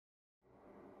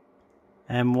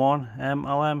M1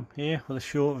 MLM here with a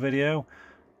short video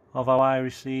of how I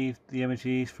received the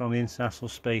images from the International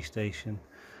Space Station.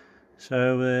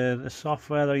 So the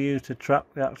software that I use to track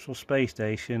the actual space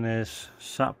station is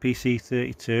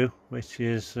Satpc32, which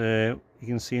is you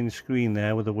can see on the screen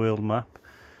there with the world map.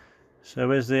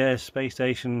 So as the space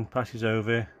station passes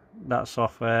over, that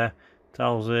software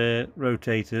tells the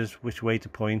rotators which way to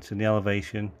point and the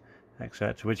elevation,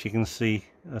 etc., which you can see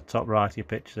at the top right of your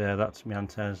picture there. That's my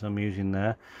antennas I'm using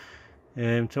there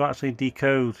to actually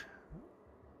decode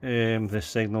this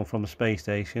signal from the space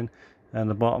station. And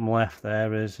the bottom left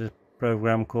there is a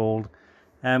program called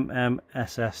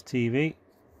MMSSTV,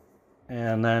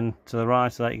 and then to the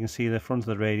right of that you can see the front of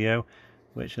the radio,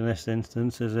 which in this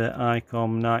instance is a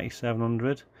Icom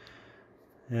 9700.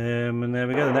 And there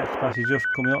we go, the next passage is just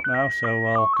coming up now, so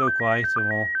I'll go quiet and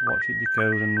we'll watch it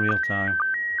decode in real time.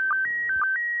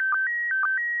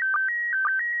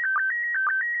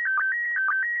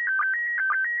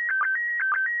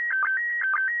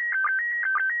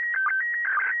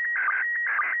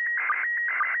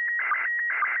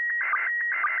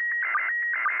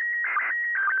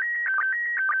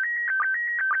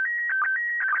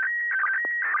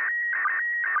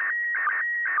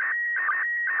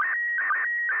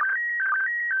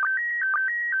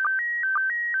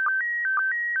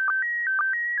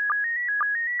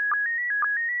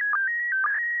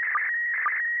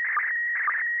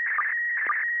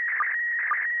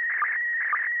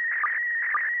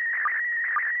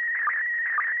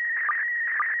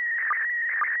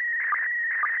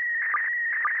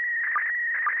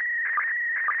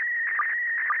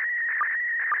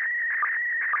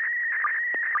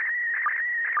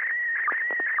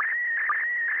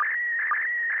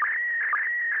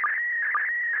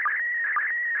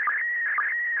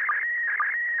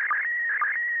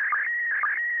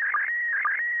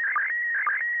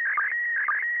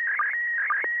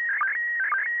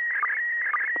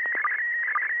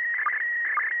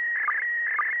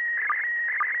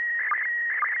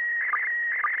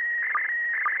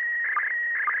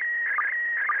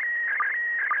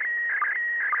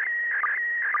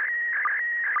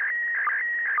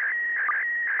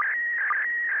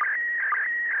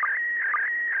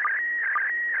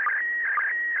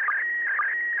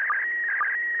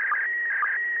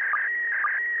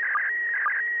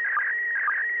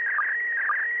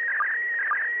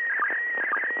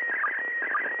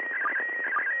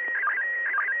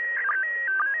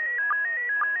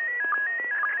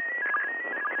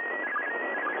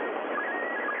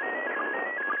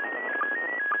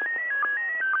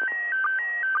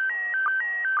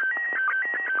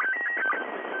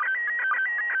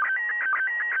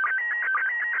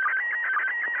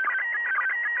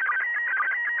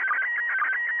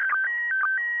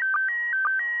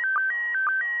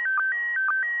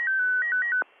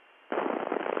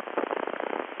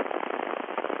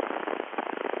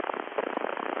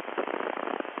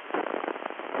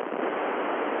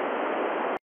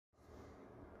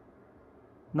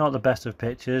 Not the best of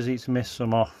pictures, it's missed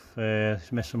some off at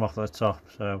the top,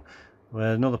 so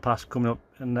another pass coming up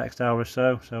in the next hour or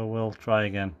so we'll try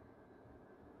again.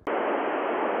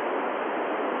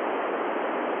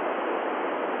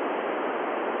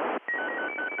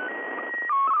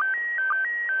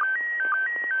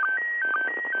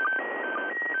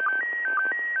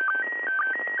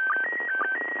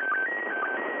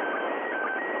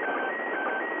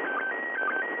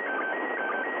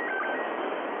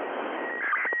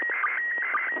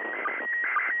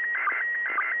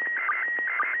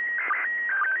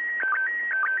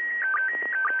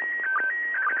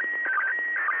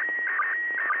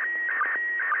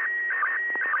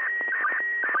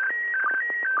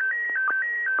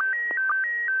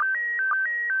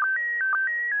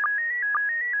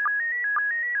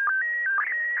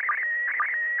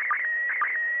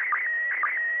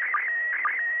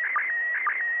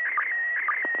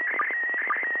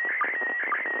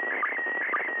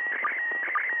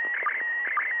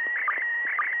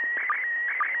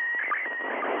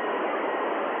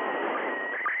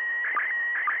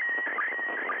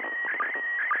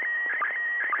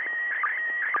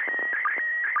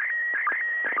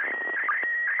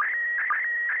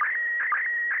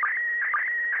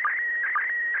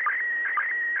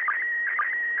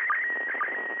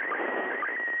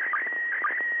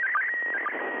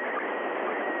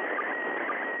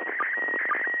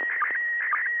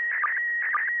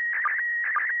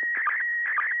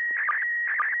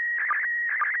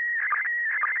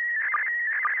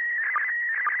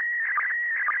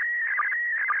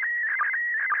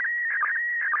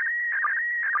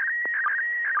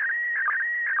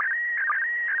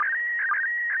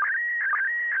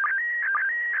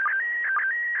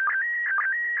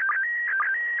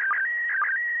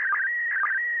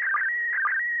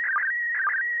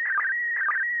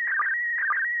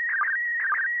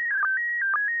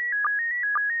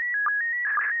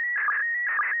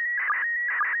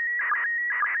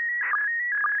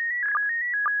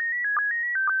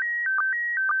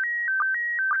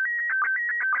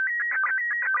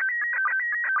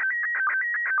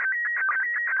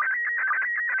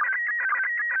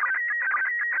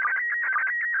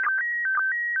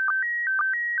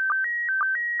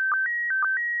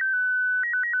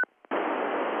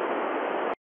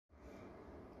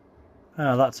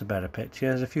 Oh, that's a better picture.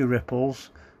 There's a few ripples,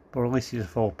 but at least it's a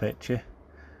full picture.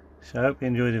 So I hope you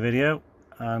enjoyed the video,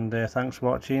 and thanks for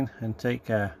watching, and take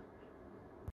care.